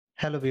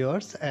Hello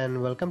viewers and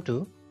welcome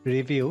to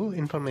Review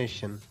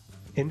Information.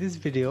 In this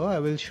video I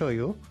will show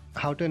you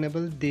how to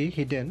enable the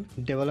hidden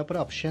developer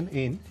option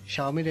in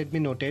Xiaomi Redmi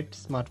Note 8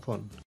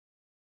 smartphone.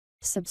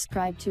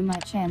 Subscribe to my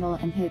channel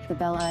and hit the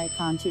bell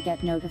icon to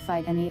get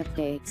notified any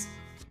updates.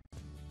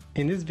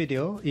 In this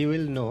video you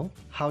will know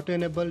how to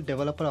enable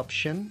developer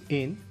option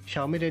in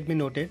Xiaomi Redmi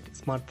Note 8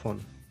 smartphone.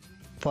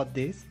 For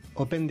this,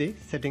 open the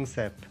Settings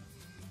app.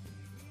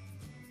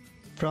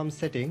 From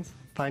Settings,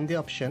 find the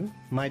option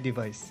My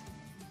Device.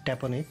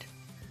 Tap on it.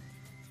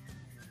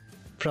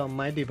 From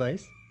My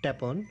Device,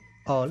 tap on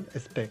All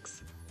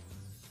Specs.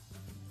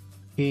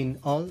 In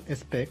All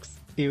Specs,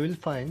 you will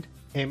find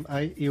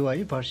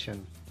MIUI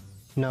version.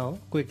 Now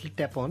quickly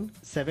tap on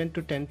 7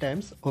 to 10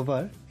 times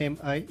over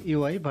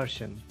MIUI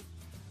version.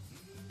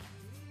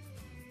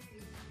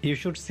 You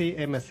should see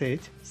a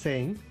message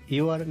saying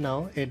you are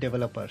now a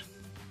developer.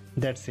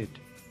 That's it.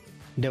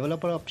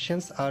 Developer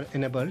options are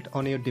enabled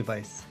on your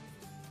device.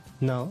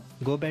 Now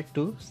go back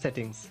to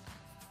Settings.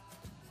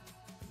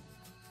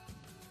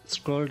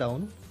 Scroll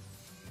down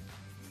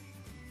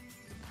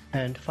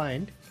and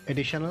find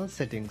Additional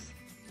Settings.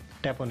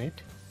 Tap on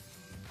it.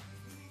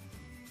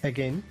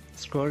 Again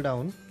scroll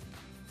down.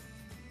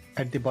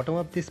 At the bottom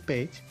of this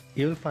page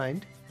you will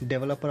find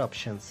Developer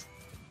Options.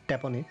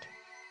 Tap on it.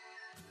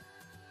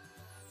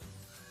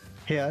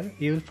 Here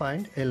you will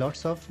find a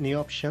lots of new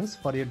options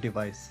for your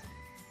device.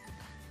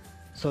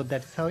 So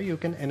that's how you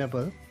can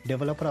enable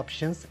developer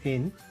options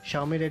in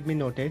Xiaomi Redmi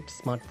Note 8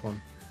 smartphone.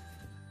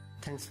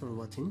 Thanks for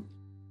watching.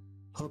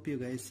 Hope you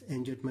guys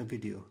enjoyed my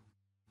video.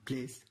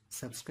 Please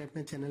subscribe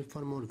my channel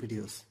for more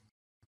videos.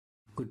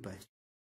 Goodbye.